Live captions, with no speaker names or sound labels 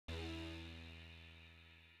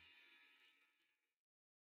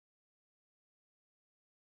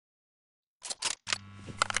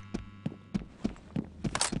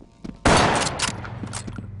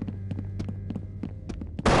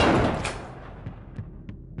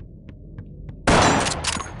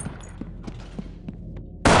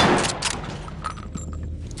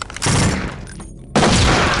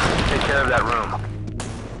that room.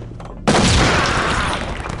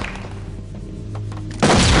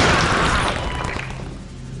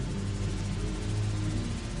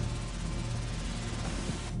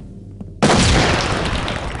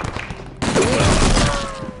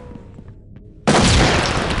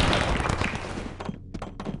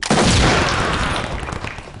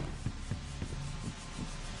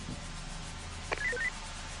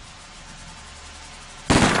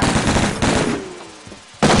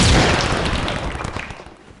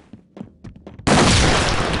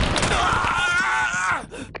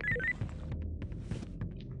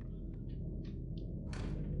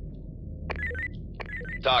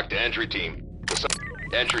 Talk to entry team.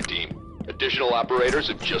 Entry team. Additional operators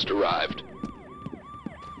have just arrived.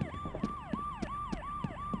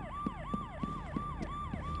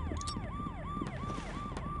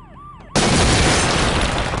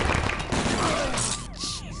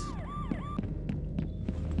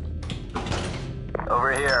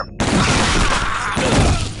 Over here.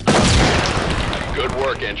 Good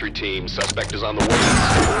work, entry team. Suspect is on the way.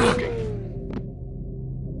 Still looking.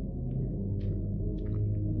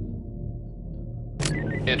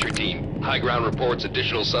 Entry team, high ground reports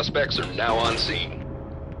additional suspects are now on scene.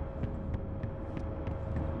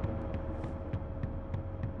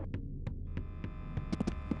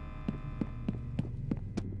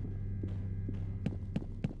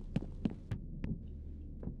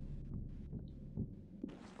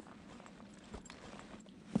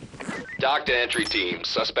 Dock to entry team,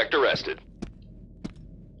 suspect arrested.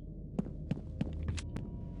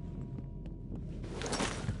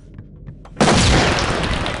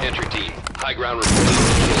 Entry team, high ground reports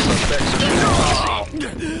additional suspects are now on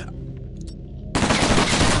scene.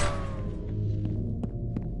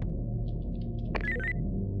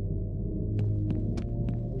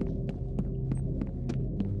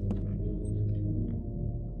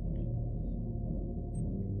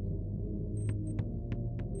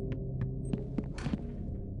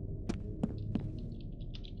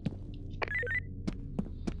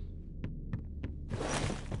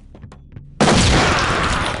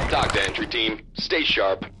 Dock to entry team. Stay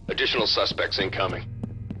sharp. Additional suspects incoming.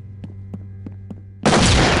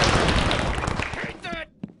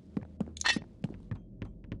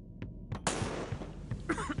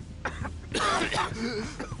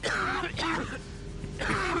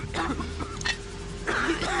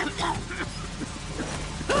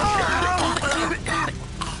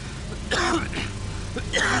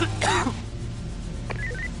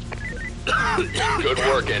 Good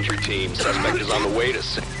work, entry team. Suspect is on the way to...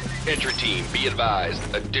 Entry team, be advised.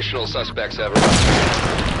 Additional suspects have arrived.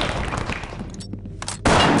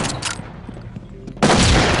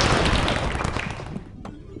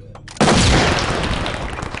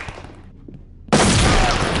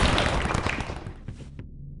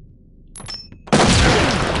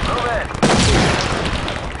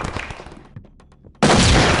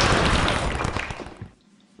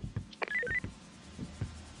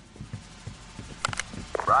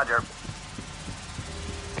 Roger.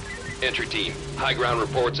 Entry team, high ground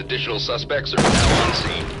reports additional suspects are now on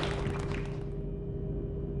scene.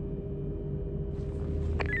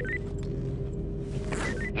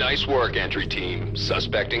 Nice work, entry team.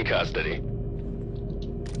 Suspect in custody.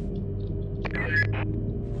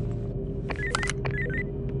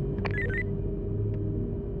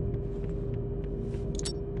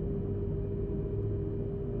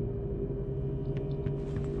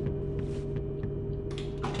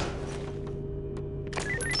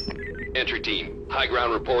 Entry team, high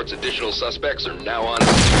ground reports additional suspects are now on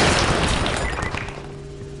scene.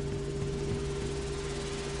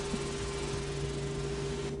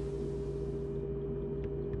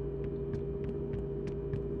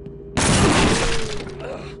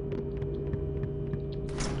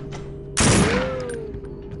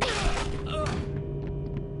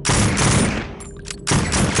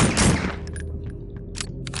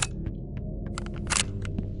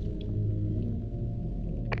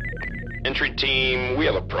 Entry team, we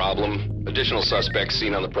have a problem. Additional suspects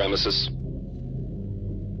seen on the premises.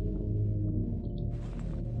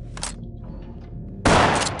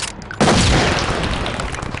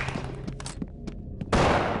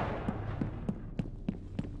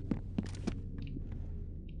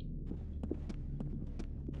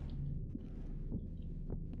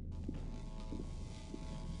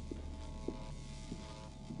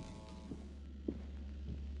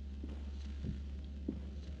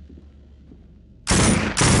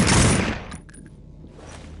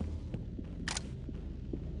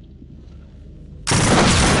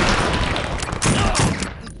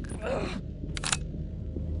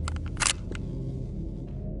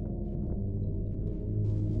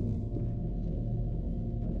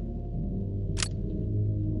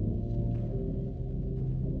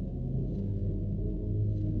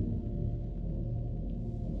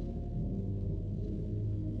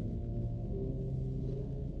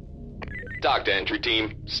 Dock to entry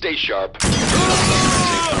team. Stay sharp.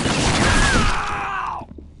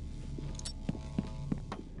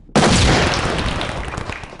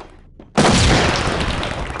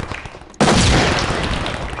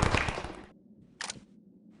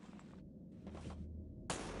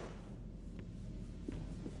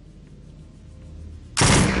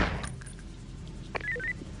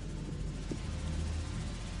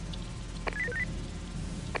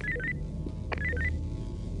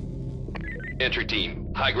 Entry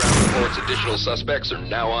team, high ground reports additional suspects are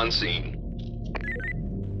now on scene.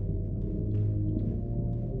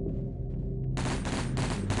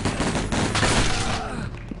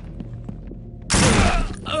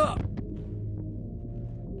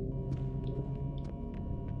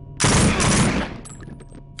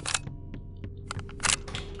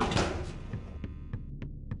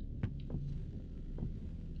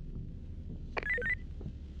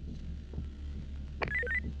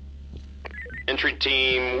 Entry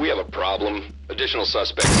team, we have a problem. Additional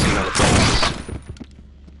suspects seen on the premises.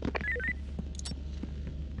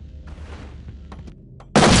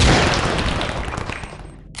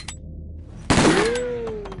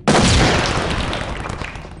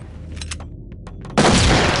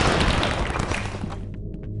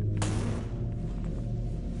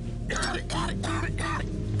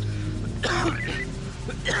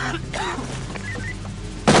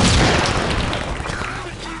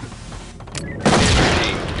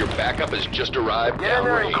 Backup has just arrived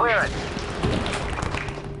downrange. Clear it.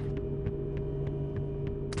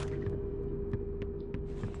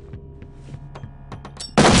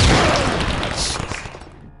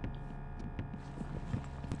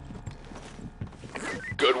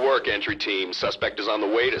 Good work, entry team. Suspect is on the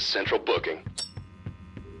way to central booking.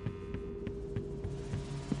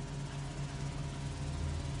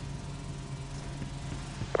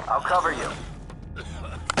 I'll cover you.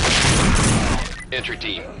 Entry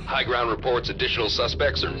team, high ground reports additional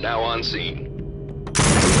suspects are now on scene.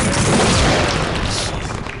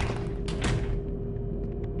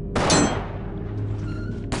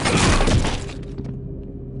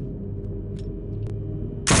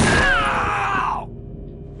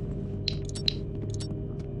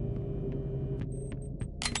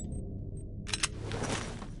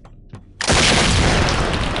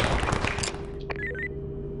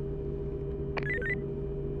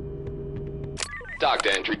 Dock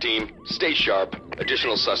to entry team. Stay sharp.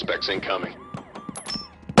 Additional suspects incoming.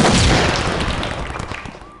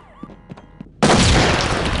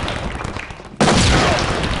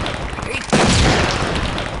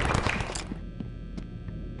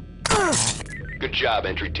 Good job,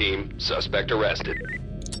 entry team. Suspect arrested.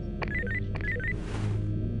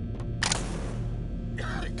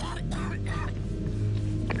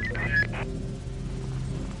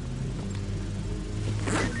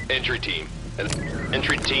 Entry team.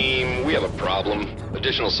 Entry team, we have a problem.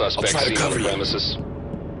 Additional suspects seen on the premises.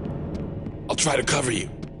 I'll try to cover you.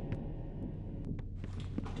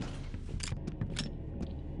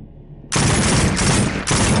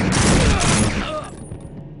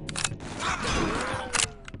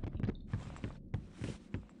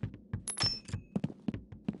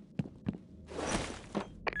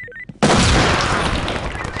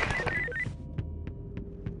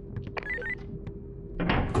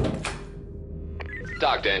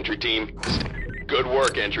 Dock to entry team. Good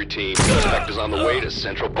work, entry team. Suspect is on the way to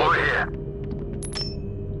central booking.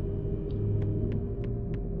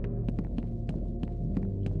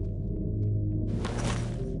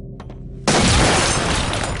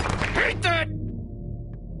 Hate that!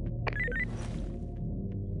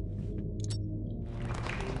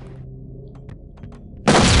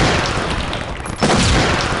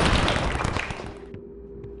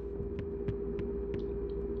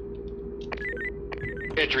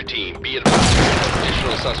 Entry team, be advised.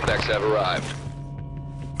 Additional suspects have arrived.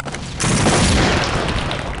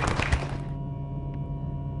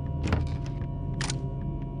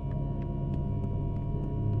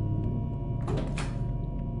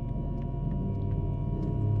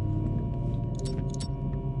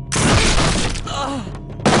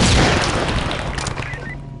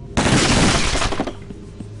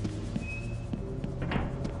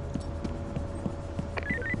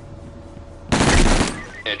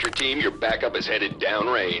 Entry team, your backup is headed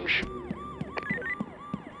downrange.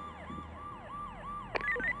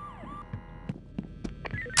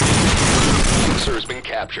 Officer has been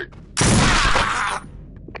captured.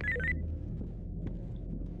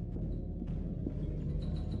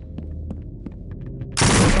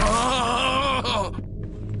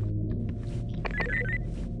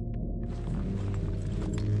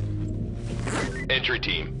 Entry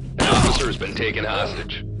team, an officer has been taken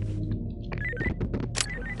hostage.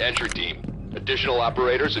 Entry team, additional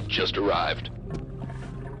operators have just arrived.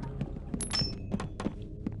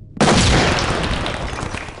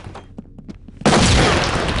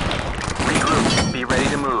 Regroup. Be ready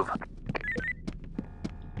to move.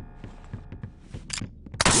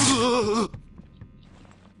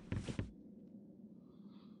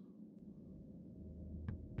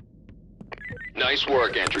 Nice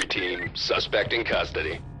work, entry team. Suspect in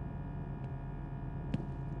custody.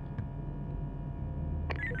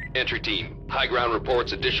 Entry team, high ground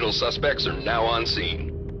reports additional suspects are now on scene.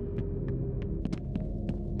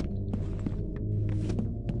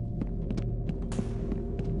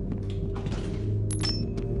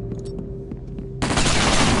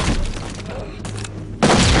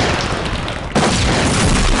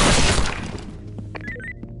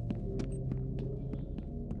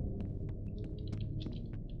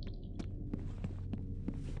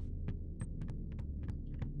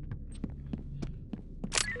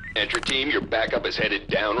 Entry team, your backup is headed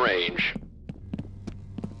downrange.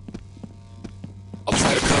 I'll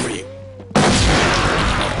try to cover you.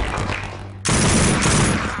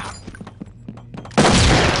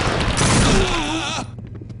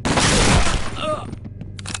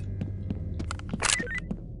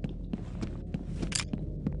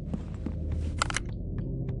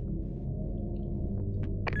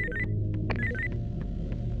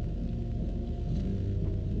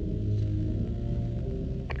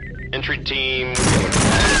 Entry team,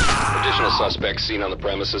 additional suspects seen on the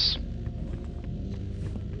premises.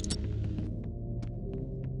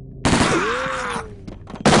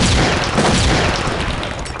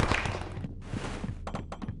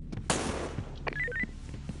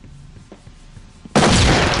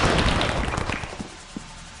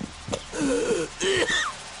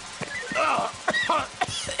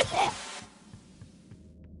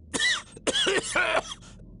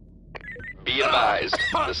 Be advised,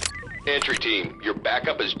 this entry team, your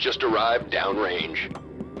backup has just arrived downrange.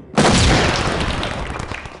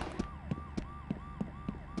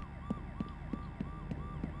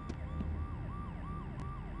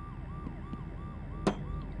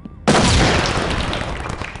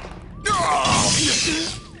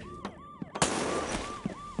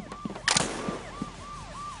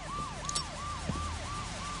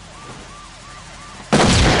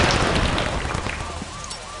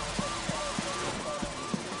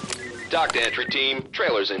 Dock to entry team,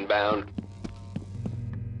 trailers inbound.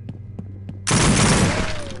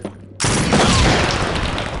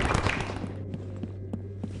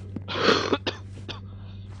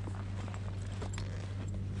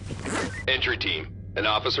 Entry team, an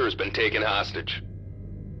officer has been taken hostage.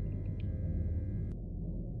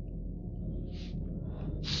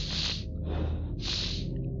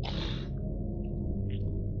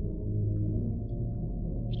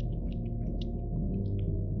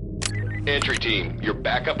 Entry team, your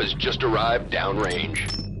backup has just arrived downrange.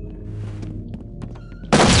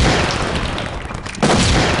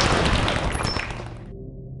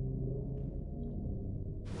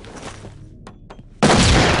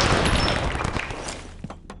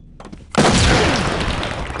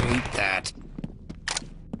 Hate that.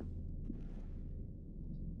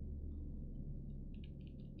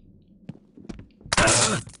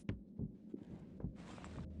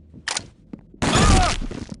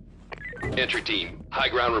 Entry team, high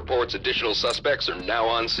ground reports additional suspects are now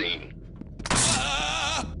on scene.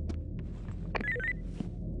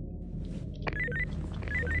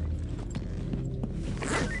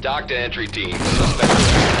 Dock to entry team, suspect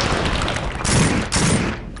arrested.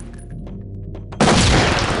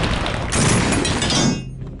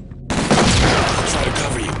 I'll try to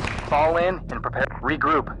cover you. Fall in and prepare.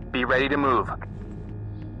 Regroup. Be ready to move.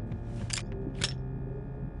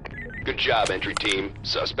 Good job, entry team.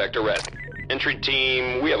 Suspect arrested. Entry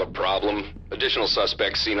team, we have a problem. Additional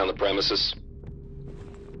suspects seen on the premises.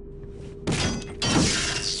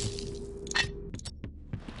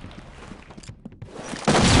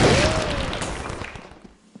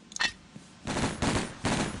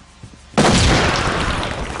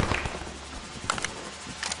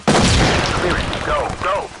 Clear it. Go.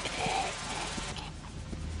 Go.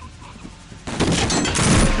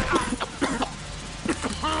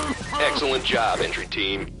 Excellent job, entry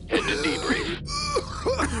team. Head to debrief.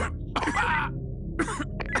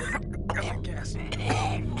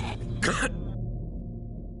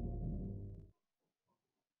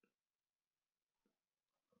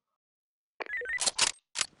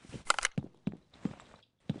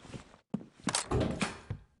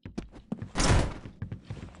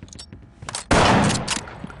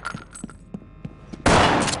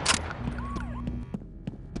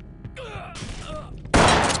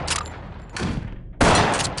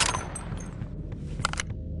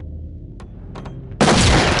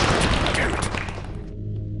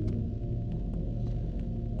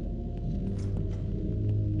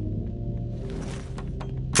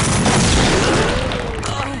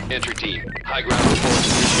 Entry team, high ground reports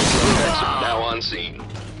additional suspects are now on scene.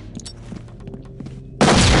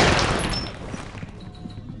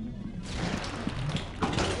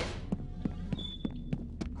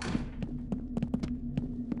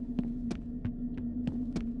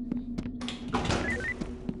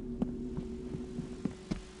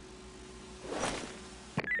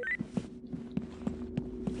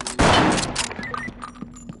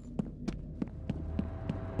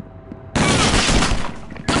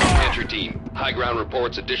 Entry team, high ground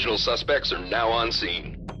reports additional suspects are now on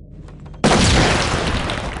scene.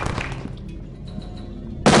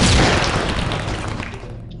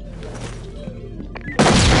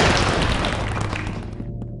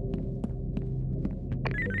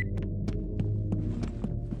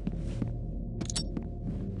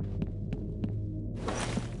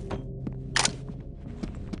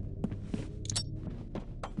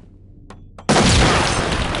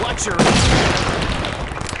 Watch your...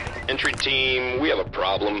 Entry team, we have a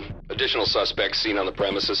problem. Additional suspects seen on the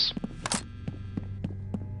premises.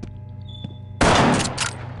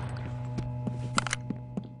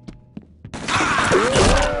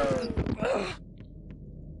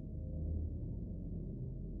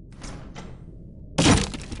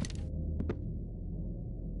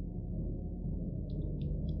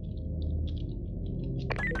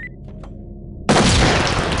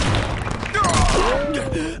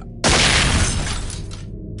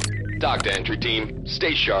 Dock to entry team.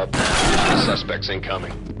 Stay sharp. Additional suspects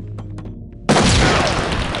incoming.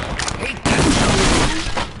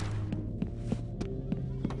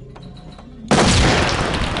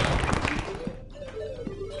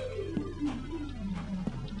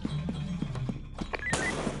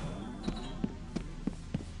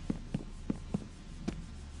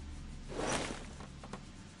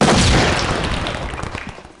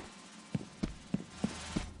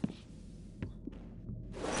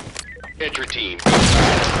 Entry team,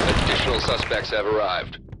 additional suspects have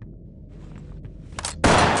arrived.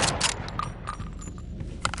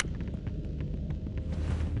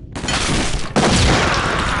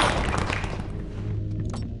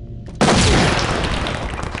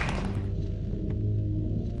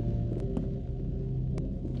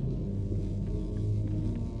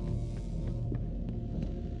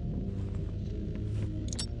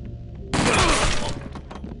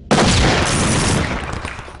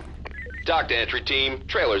 Dock to entry team,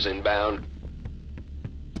 trailers inbound.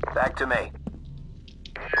 Back to me.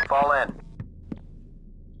 Fall in.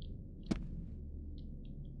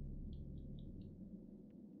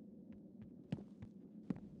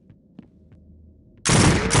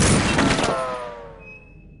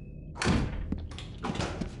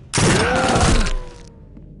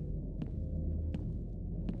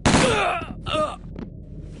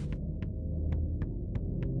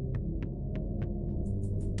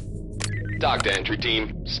 Dock to entry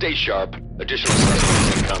team, stay sharp. Additional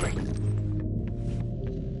suspects incoming.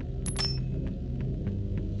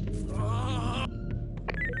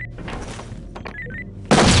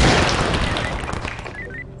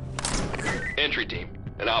 Entry team,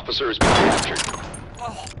 an officer has been captured.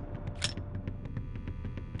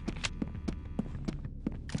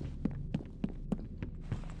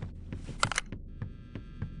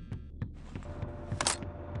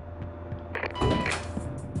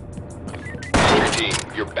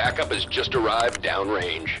 Your backup has just arrived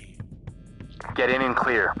downrange. Get in and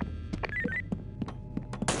clear.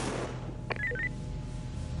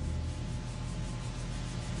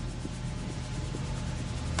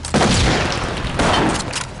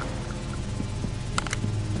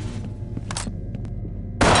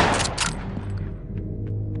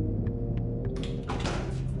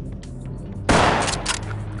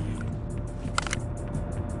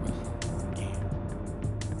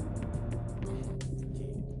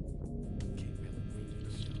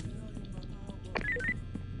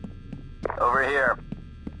 Over here.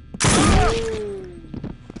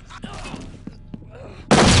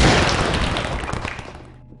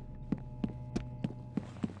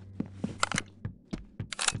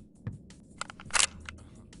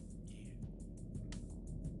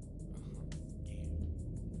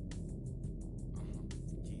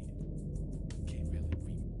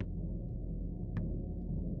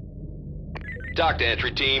 Dock to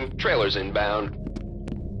entry team, trailers inbound.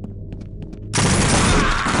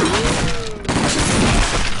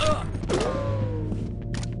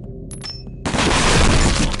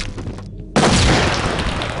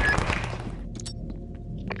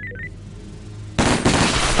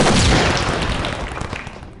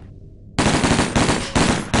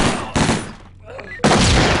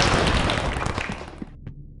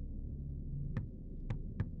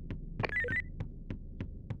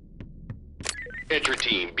 Entry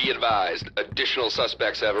team, be advised. Additional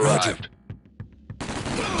suspects have Roger. arrived.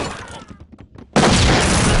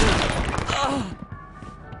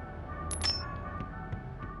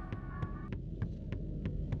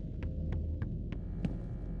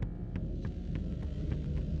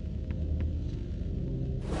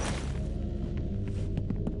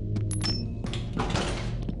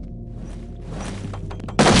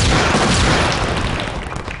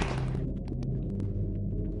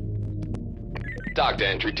 Dock to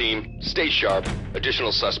entry team. Stay sharp.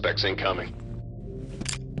 Additional suspects incoming.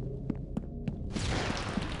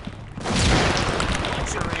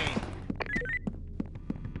 What's your aim?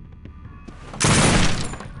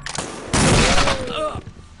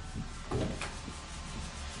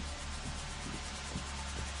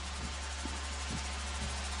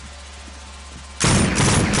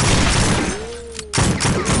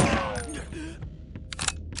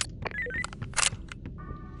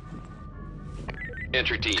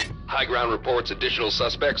 Entry team. High ground reports additional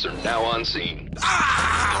suspects are now on scene.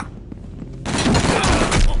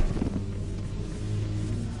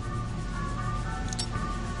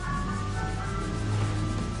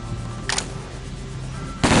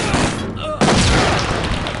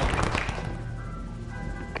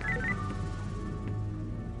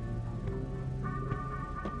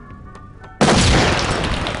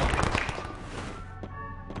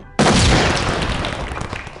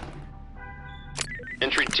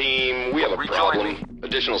 Entry team, we have a problem.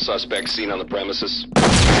 Additional suspects seen on the premises.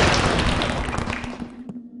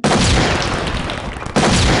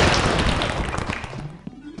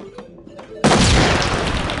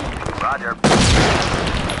 Roger.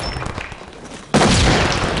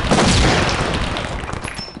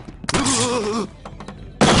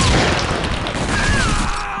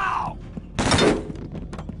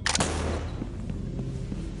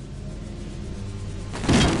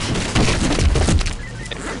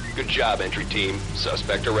 Good job, entry team.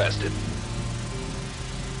 Suspect arrested.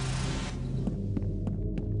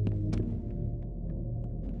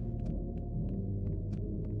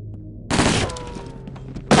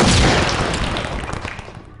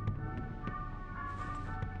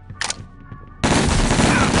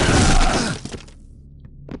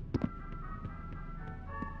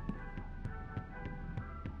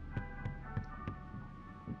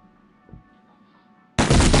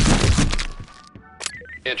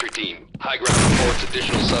 Entry team, high ground reports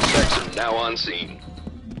additional suspects are now on scene.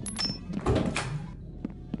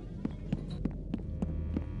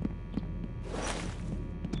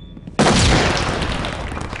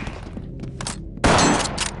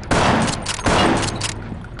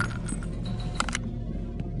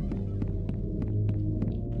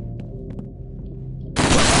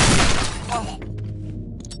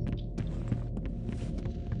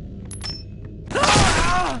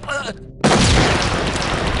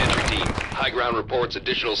 Entry team, high ground reports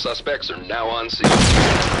additional suspects are now on scene.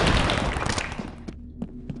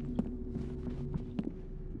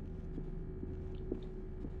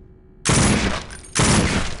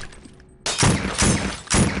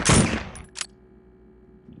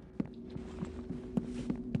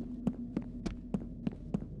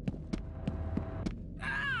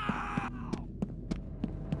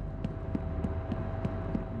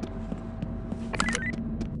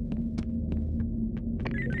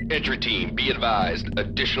 Entry team, be advised.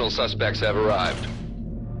 Additional suspects have arrived.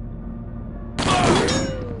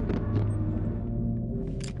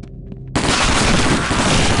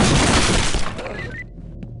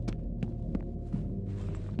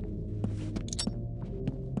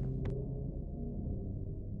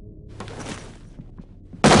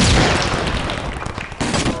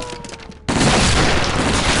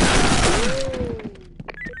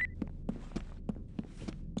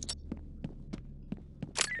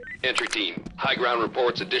 Entry team, high ground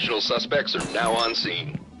reports additional suspects are now on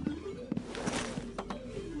scene.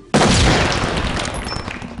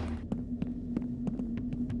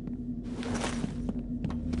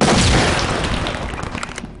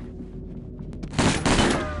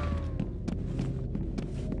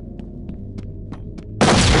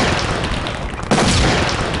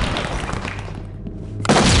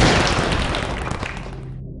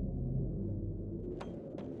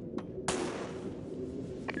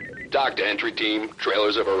 Dock to entry team,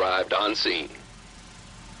 trailers have arrived on scene.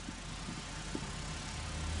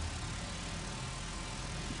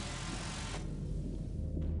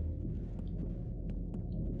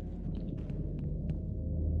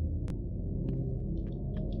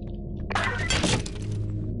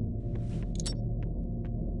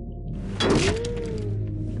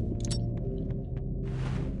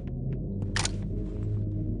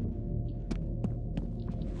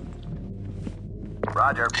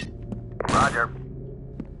 Roger. Roger.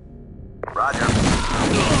 Roger.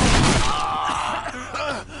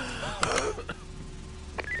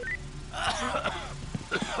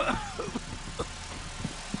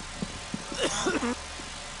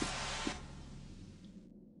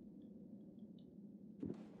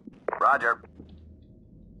 Roger.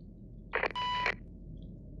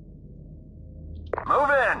 Move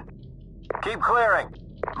in! Keep clearing!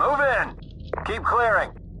 Move in! Keep clearing!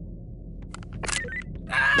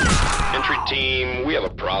 Entry team, we have a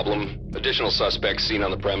problem. Additional suspects seen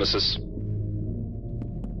on the premises.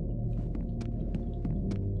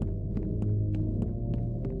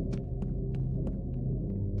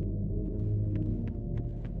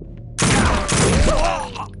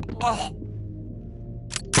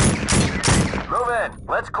 Move in!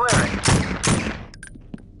 Let's clear it!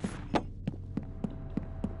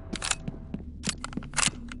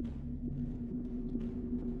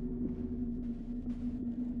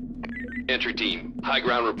 Entry team, high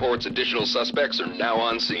ground reports additional suspects are now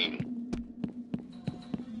on scene.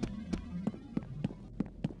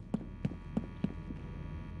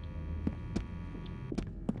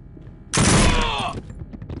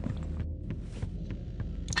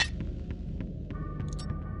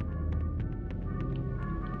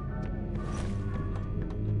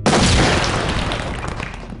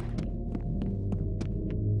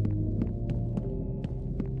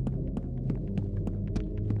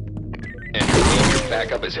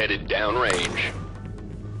 Backup is headed downrange.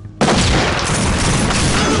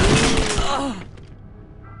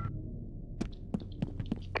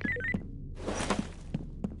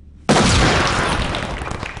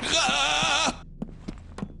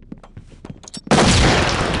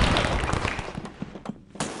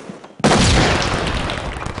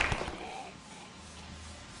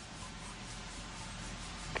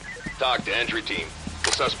 Talk to entry team.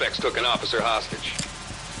 The suspects took an officer hostage.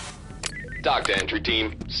 Talk to entry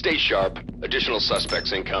team. Stay sharp. Additional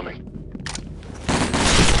suspects incoming.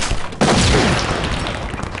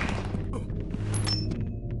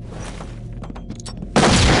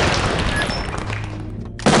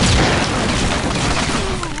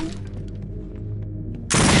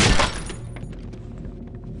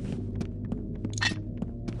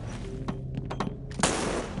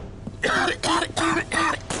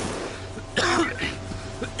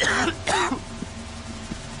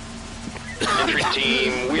 Entry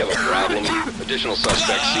team, we have a problem. Additional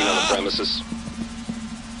suspects seen on the premises.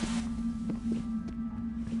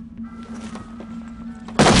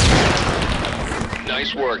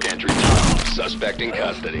 Nice work, entry team. Suspect in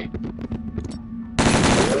custody.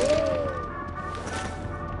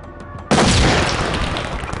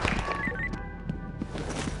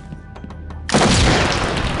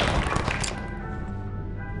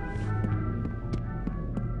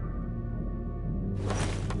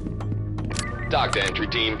 Talk to entry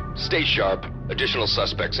team. Stay sharp. Additional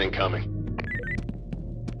suspects incoming.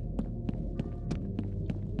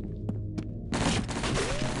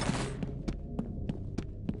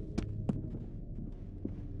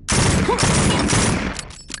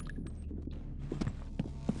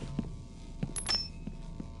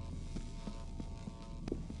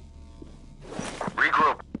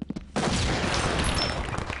 Regroup.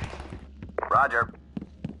 Roger.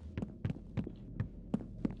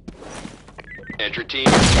 Entry team,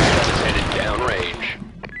 your backup is headed downrange.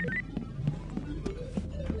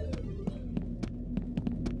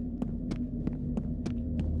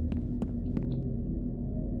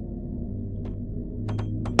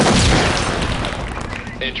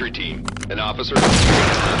 Entry team, an officer has taken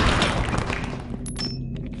hostage.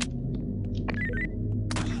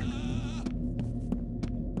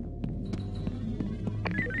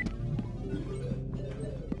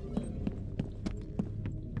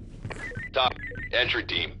 Top entry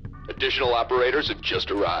team. Additional operators have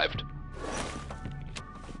just arrived.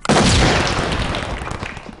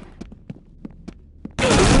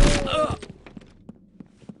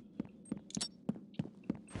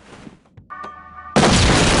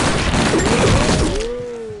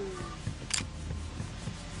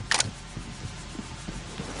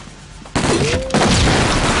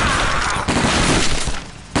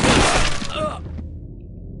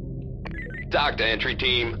 Talk to entry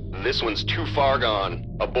team. This one's too far gone.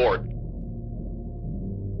 Abort.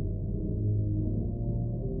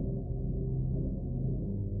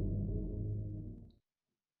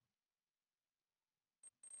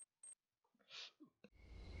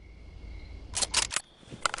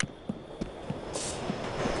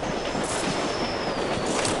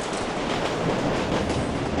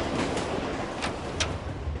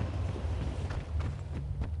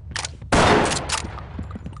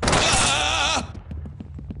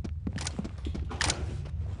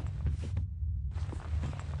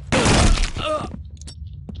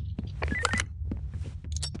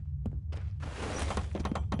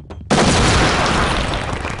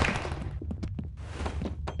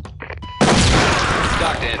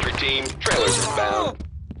 team, trailers inbound.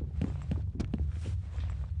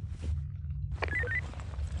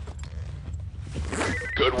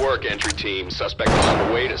 Good work, entry team. Suspect is on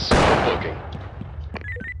the way to central booking.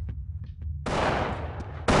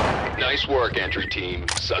 Nice work, entry team.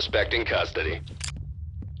 Suspect in custody.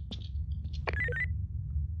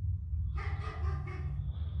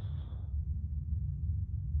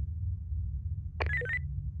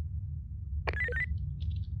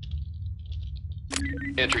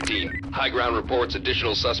 Entry team, high ground reports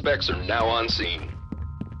additional suspects are now on scene.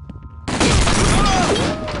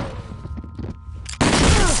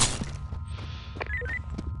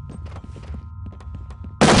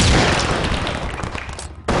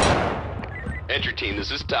 Entry team,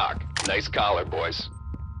 this is Doc. Nice collar, boys.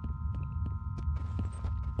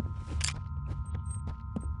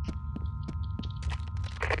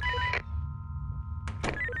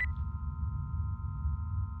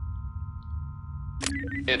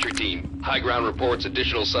 Entry team, high ground reports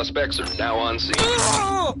additional suspects are now on scene.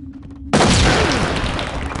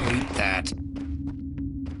 Eat that.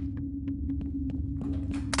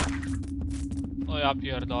 O ja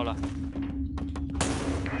pierdolę.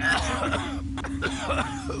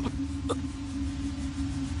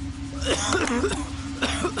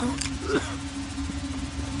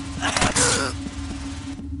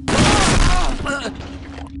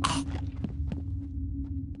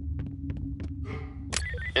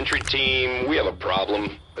 Entry team, we have a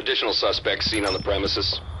problem. Additional suspects seen on the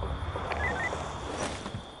premises.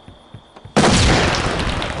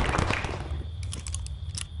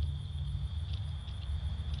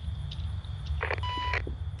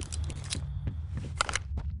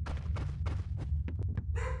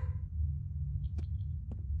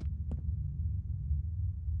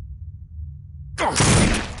 Oh,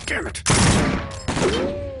 damn it.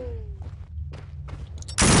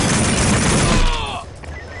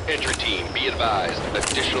 Entry team, be advised.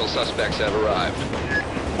 Additional suspects have arrived.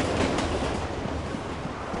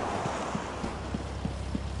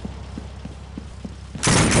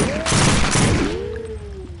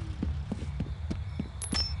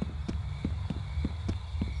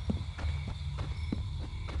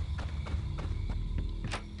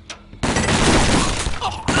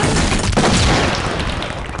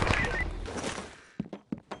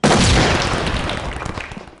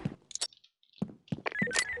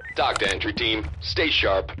 Doc to entry team, stay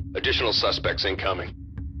sharp. Additional suspects incoming.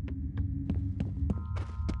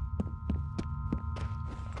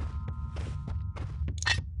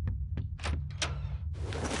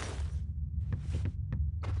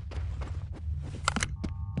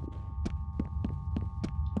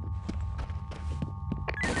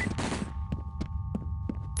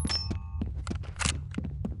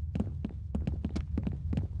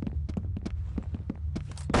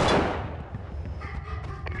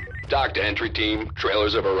 Doc to entry team,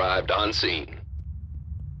 trailers have arrived on scene.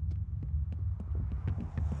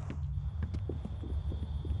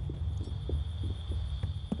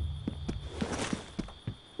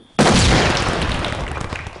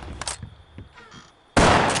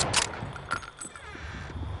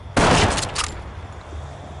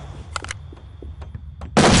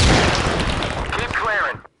 Keep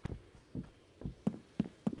clearing.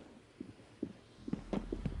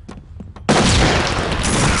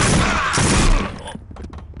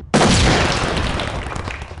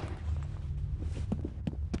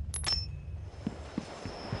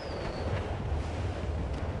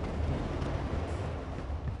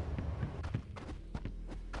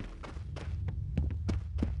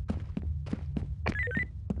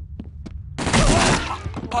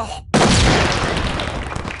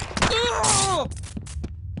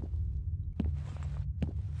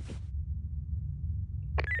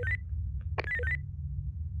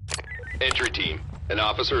 Entry team, an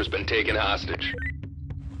officer has been taken hostage.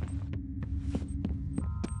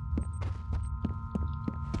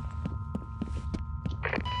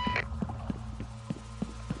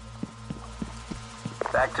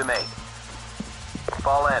 Back to me.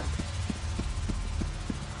 Fall in.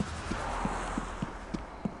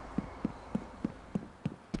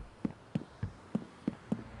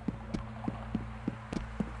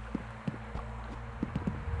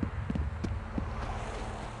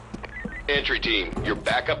 Entry team, your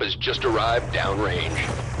backup has just arrived downrange.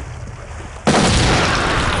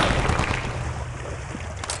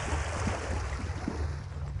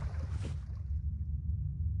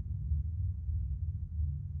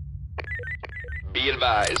 Be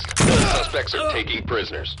advised, suspects are taking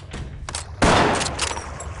prisoners.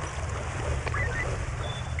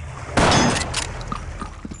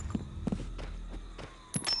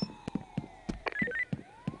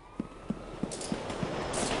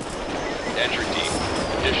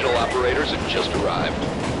 operators have just arrived.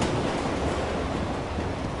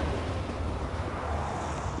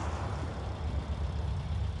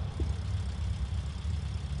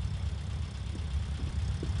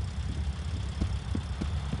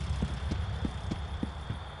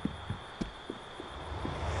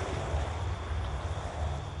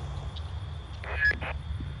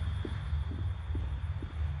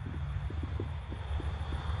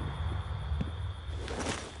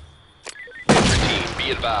 Be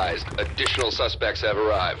advised, additional suspects have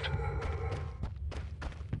arrived.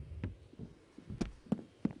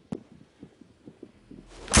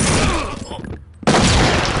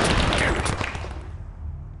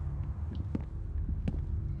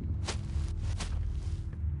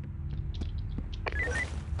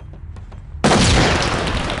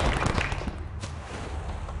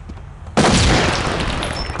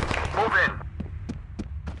 Move in.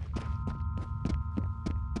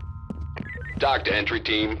 Dock to entry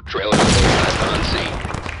team, trailers have arrived on scene.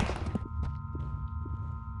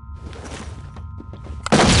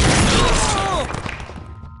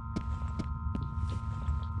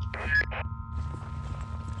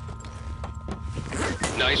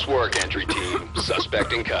 Nice work, entry team.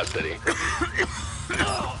 Suspect in custody.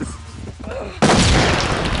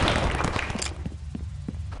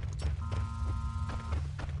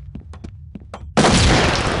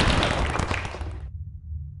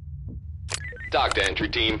 Dock to entry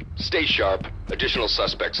team. Stay sharp. Additional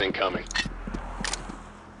suspects incoming.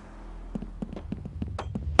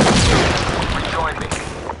 Rejoin me.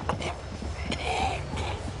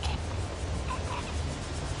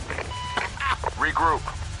 Regroup.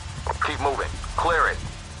 Keep moving. Clear it.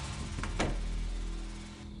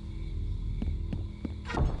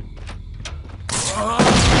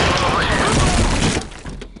 Over here.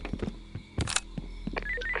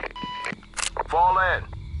 Fall in.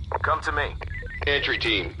 Come to me. Entry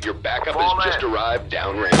team, your backup Fall has just in. arrived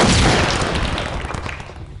downrange.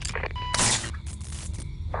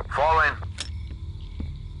 Fall in.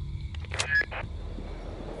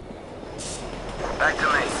 Back to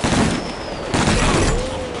me.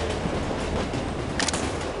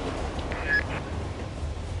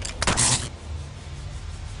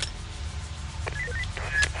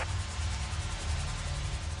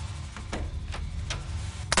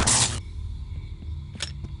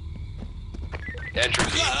 Entry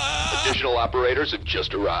team, additional operators have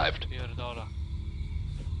just arrived.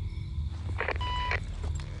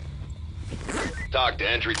 Dock to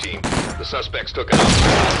entry team. The suspects took an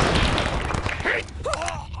hostage.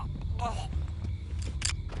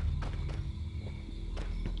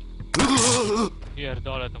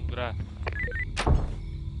 Pierdolę tą grę.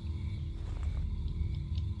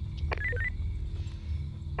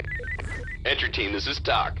 Entry team, this is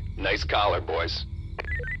Doc. Nice collar, boys.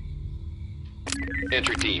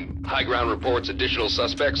 Entry team, high ground reports additional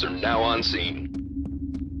suspects are now on scene.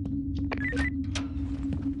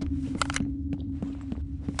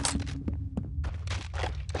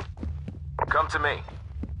 Come to me.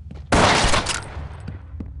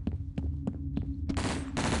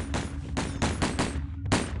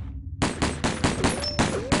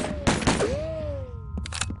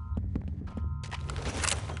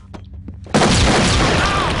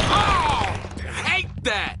 Hate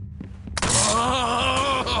that!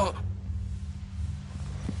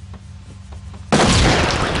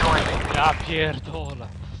 Rejoin me. Ja pierdolę.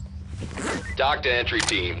 Dock to entry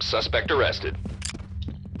team, suspect arrested.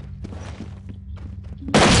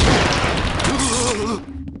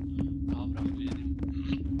 Dobra, chuj.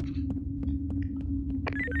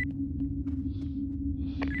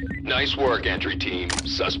 Nice work, entry team.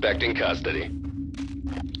 Suspect in custody.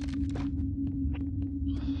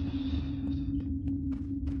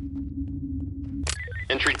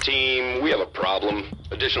 Entry team, we have a problem.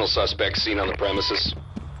 Additional suspects seen on the premises.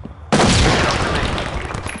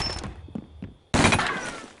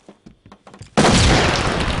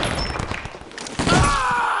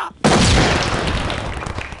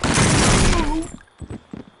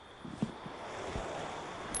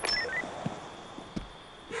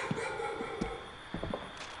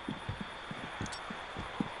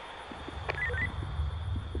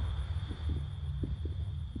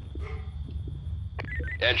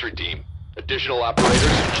 Entry team, additional operators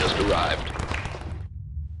have just arrived.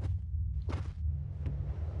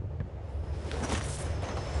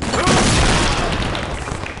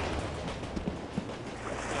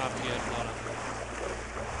 Ja pierdolę.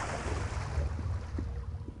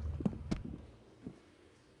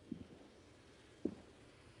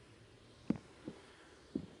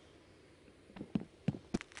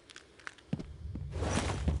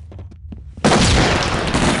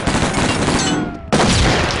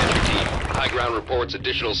 Entry High ground reports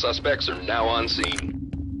additional suspects are now on scene.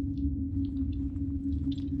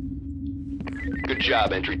 Good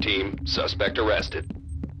job, entry team. Suspect arrested.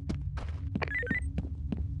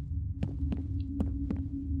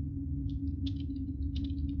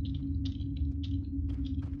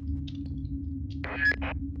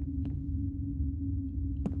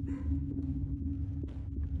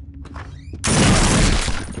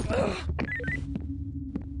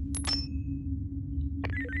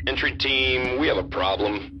 Entry team, we have a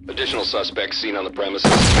problem. Additional suspects seen on the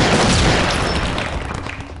premises.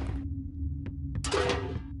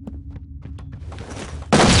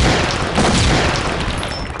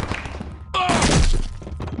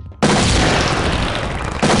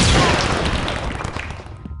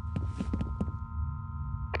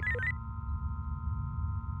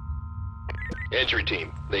 Entry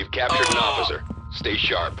team, they've captured an officer. Stay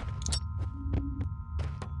sharp.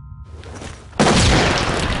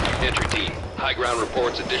 Entry team, high ground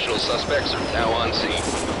reports additional suspects are now on scene.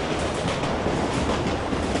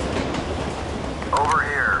 Over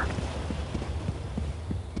here.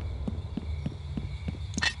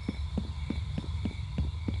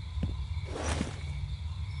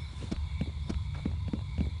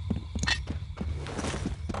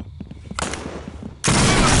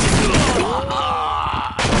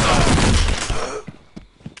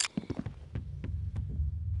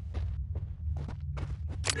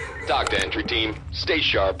 Dock to entry team, stay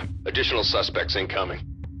sharp. Additional suspects incoming.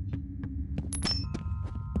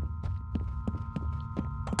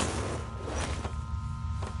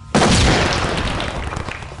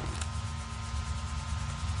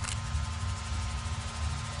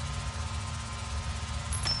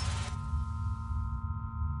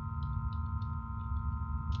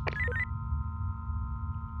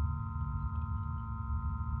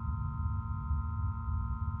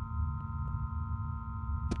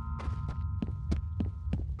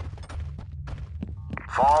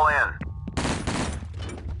 Fall in.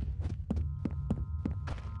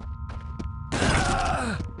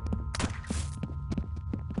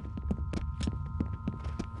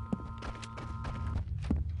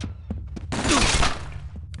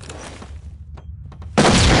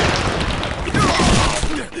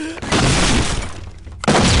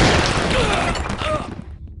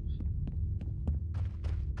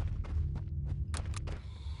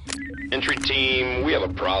 Entry team, we have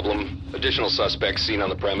a problem. Additional suspects seen on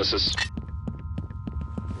the premises.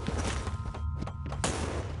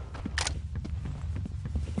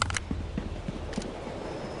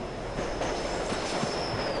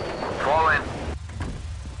 Fall in.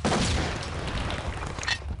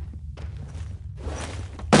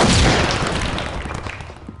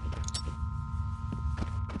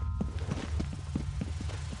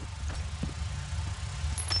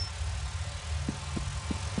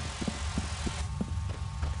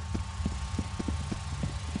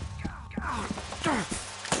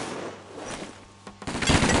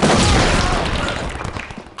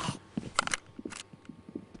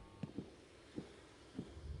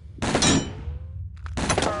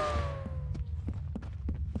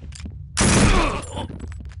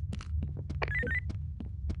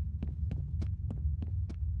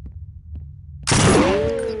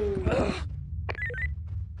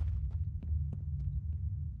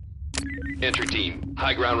 Entry team,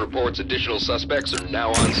 high ground reports additional suspects are now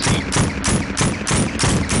on scene.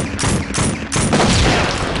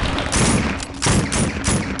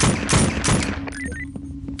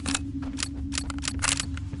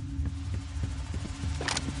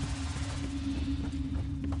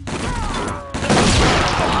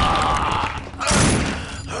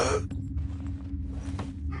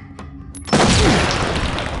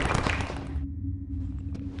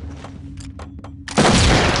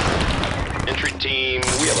 Entry team,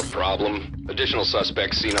 we have a problem. Additional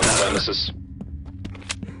suspects seen on the premises.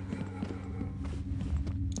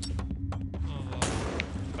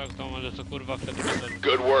 Tak to może co kurwa wtedy będę...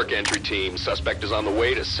 Good work, entry team. Suspect is on the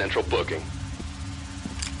way to central booking.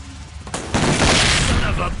 Son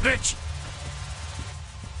of a bitch!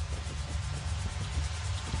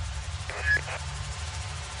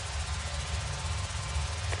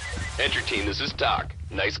 Entry team, this is Doc.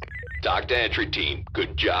 Nice Doc to entry team.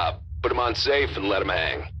 Good job. Put him on safe and let him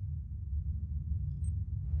hang.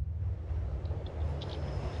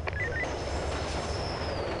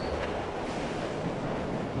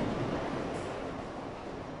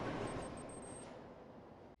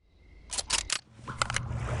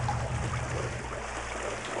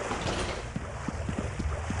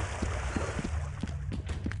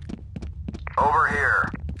 Over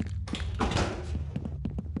here.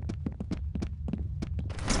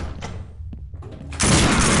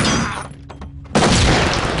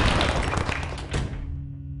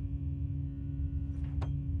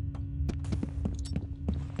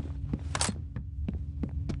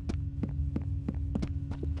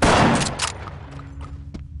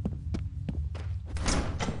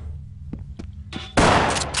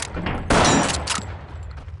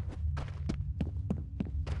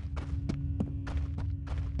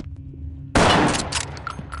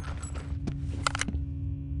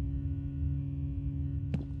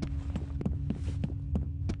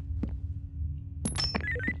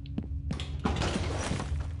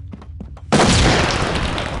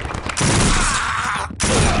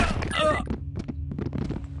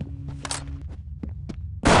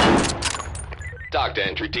 Dock to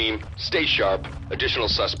entry team. Stay sharp. Additional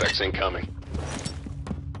suspects incoming.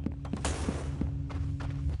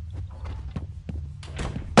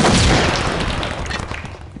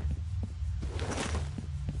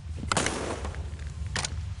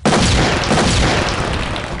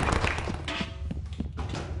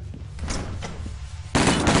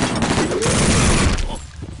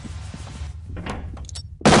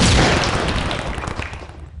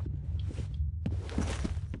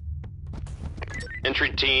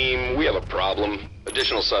 Entry team, we have a problem.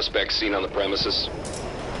 Additional suspects seen on the premises.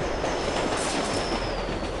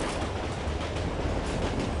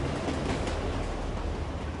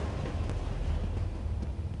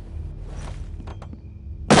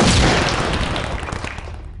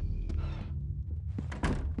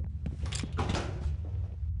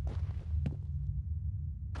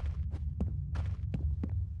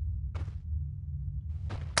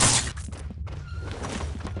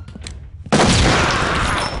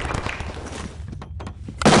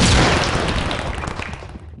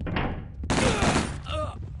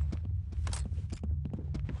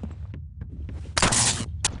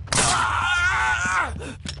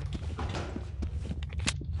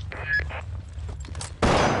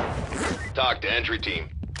 Talk to entry team.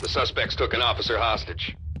 The suspects took an officer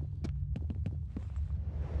hostage.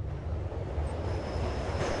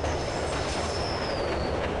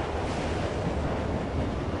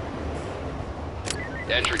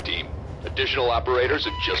 Entry team. Additional operators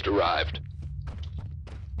have just arrived.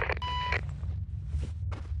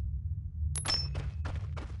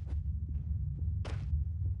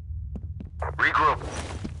 Regroup.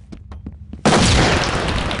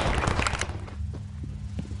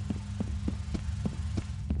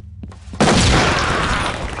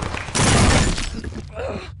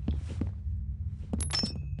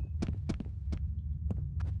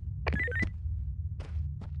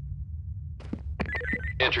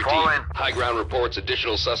 Entry Fall team. in. High ground reports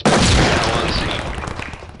additional suspects are now on scene.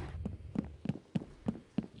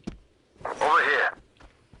 Over here.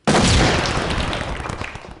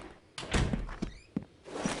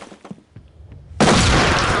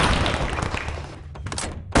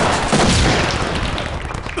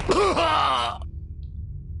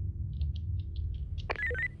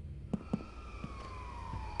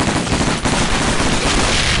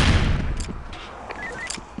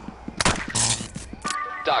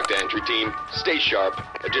 Dock to entry team. Stay sharp.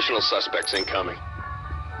 Additional suspects incoming.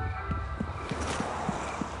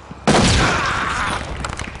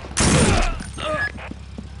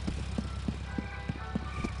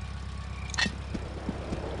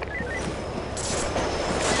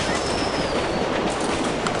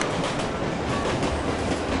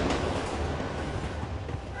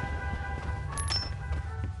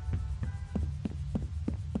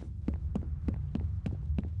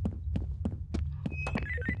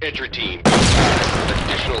 Entry team. Be advised.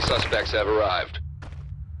 Additional suspects have arrived.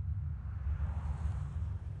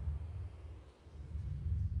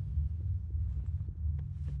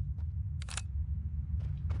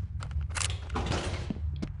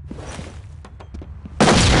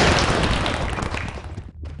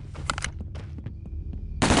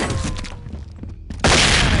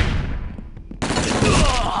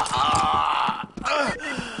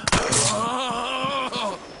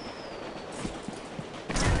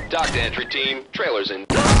 Dock to entry team. Trailers in.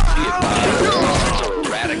 Be advised. Suspects are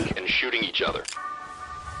erratic and shooting each other.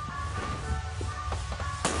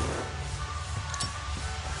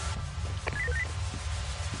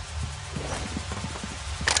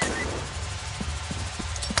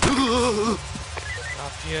 Ja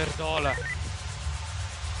pierdolę.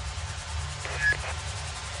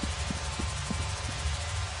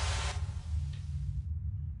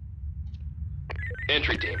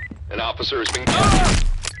 Entry team. An officer has been killed.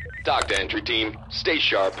 Dock to entry team. Stay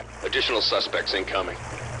sharp. Additional suspects incoming.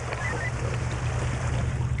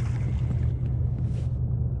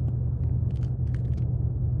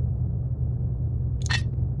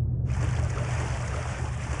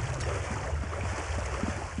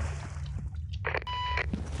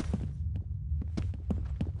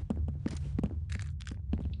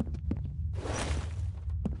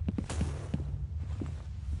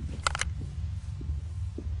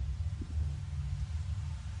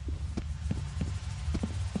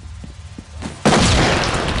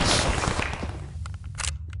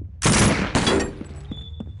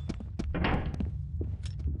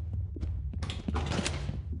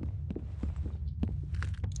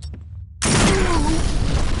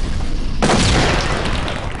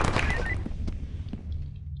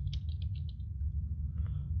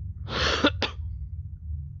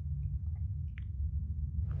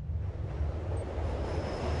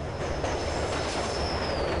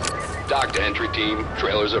 Dock to entry team.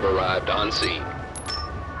 Trailers have arrived on scene.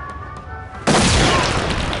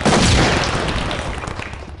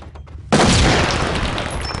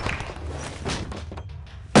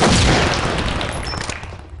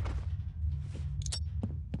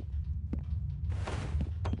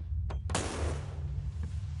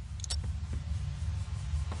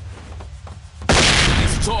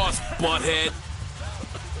 Nice toss, butthead.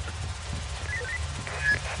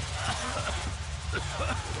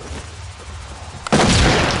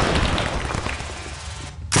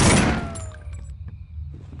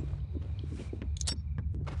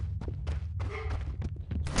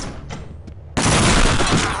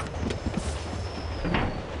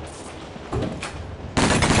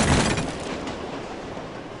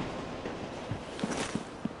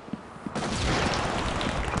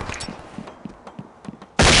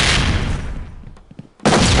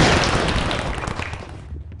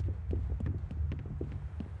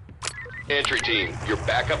 Entry team, your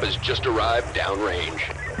backup has just arrived downrange.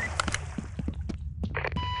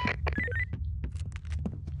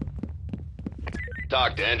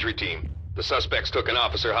 Talk to entry team. The suspects took an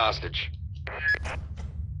officer hostage.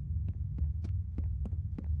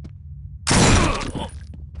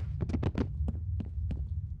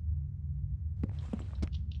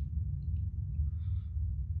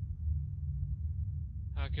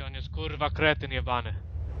 Jaki on jest kurwa kretyn jebany.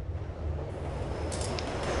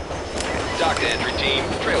 Dock to entry team.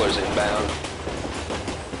 Trailers inbound.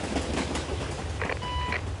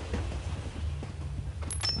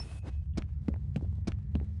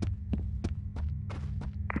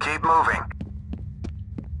 Keep moving.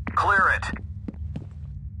 Clear it.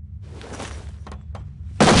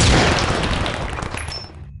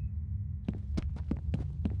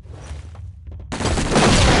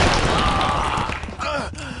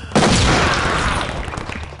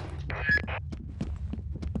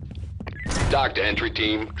 Dock to entry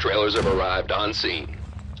team. Trailers have arrived on scene.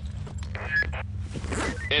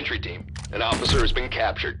 Entry team. An officer has been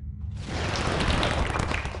captured.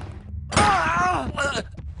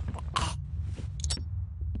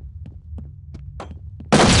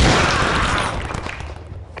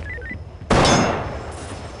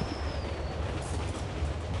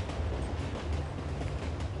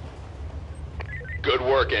 Good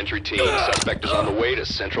work, entry team. Suspect is on the way to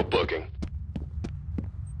central booking.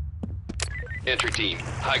 Entry team,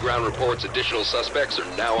 high ground reports additional suspects are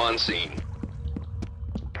now on scene.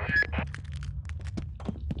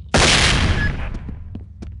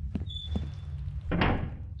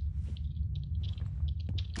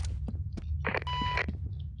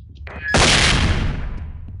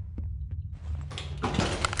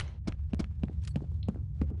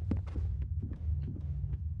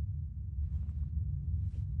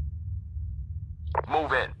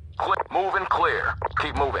 Move in. Move and clear.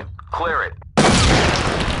 Keep moving. Clear it.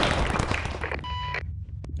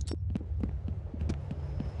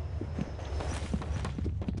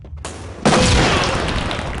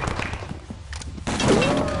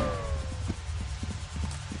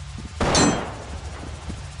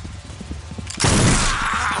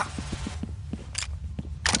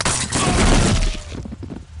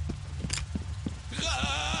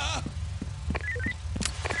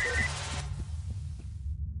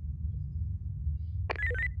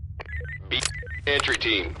 Entry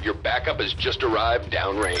team, your backup has just arrived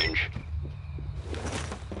downrange.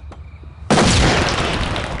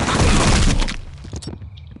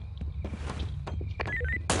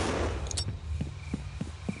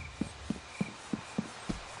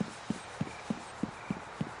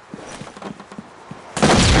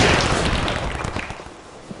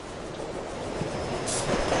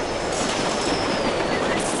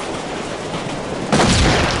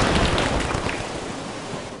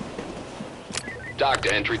 Dock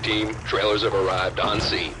to entry team. Trailers have arrived on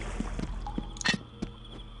scene.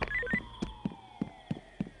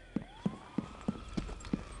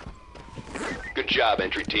 Good job,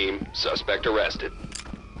 entry team. Suspect arrested.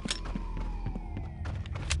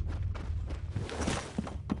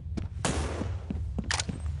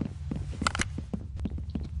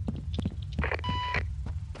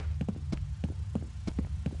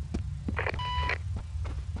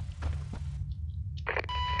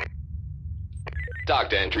 Dock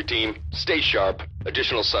to entry team. Stay sharp.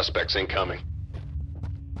 Additional suspects incoming.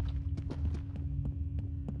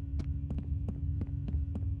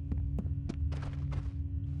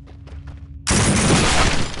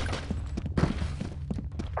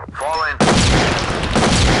 Fall in.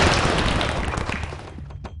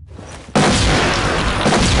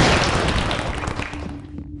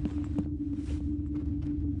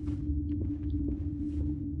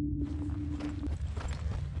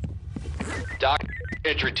 Doc,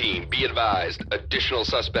 entry team, be advised. Additional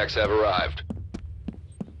suspects have arrived.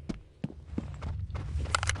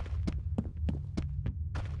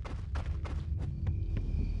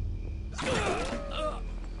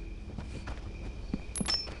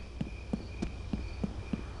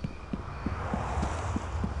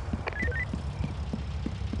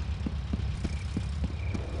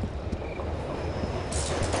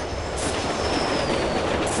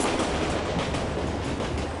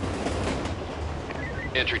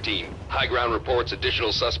 Entry team, high ground reports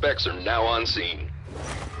additional suspects are now on scene.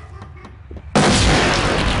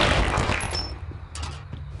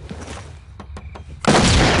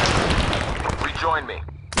 Rejoin me.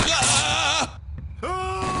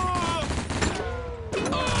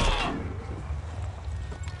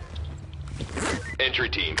 Entry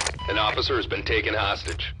team, an officer has been taken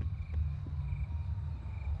hostage.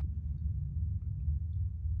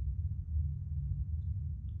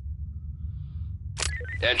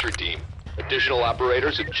 Entry team, additional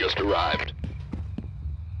operators have just arrived.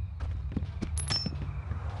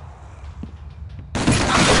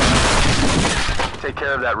 Take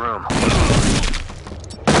care of that room.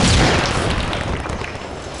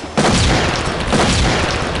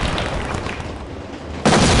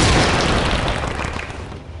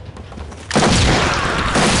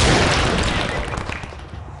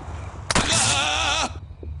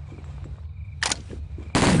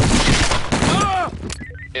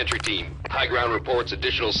 Entry team, high ground reports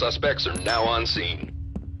additional suspects are now on scene.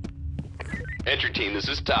 Entry team, this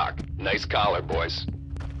is Doc. Nice collar, boys.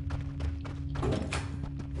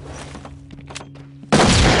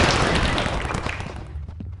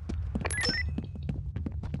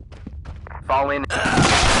 Fall in.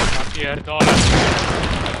 Kiertoile.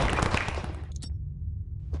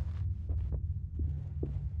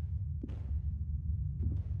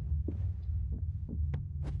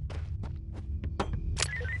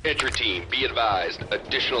 Entry team, be advised.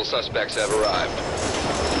 Additional suspects have arrived.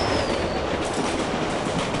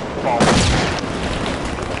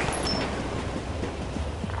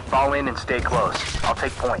 Fall in and stay close. I'll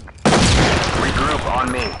take point. Regroup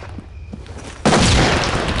on me.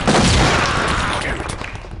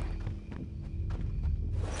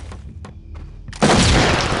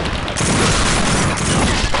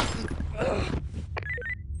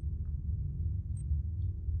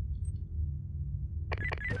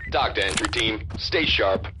 Doc to entry team, stay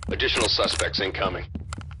sharp. Additional suspects incoming.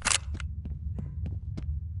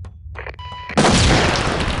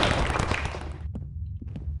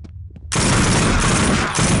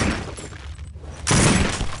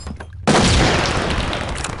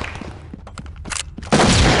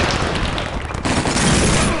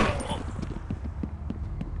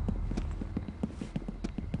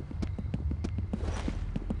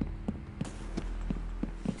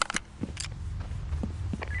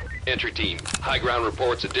 Entry team, high ground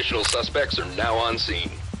reports additional suspects are now on scene.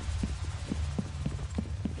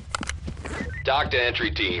 Doc to entry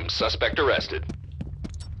team, suspect arrested.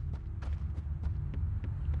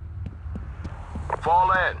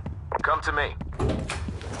 Fall in. Come to me.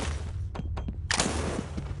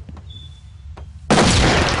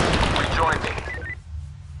 Rejoin me.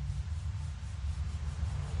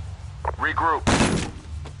 Regroup.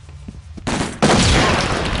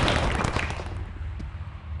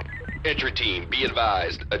 Entry team, be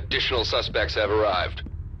advised. Additional suspects have arrived.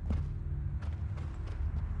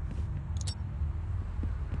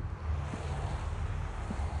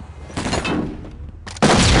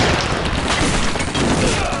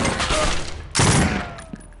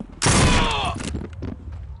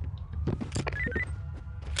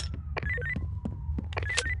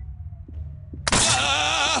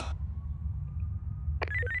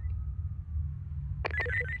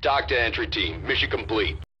 Doc to entry team, mission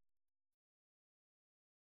complete.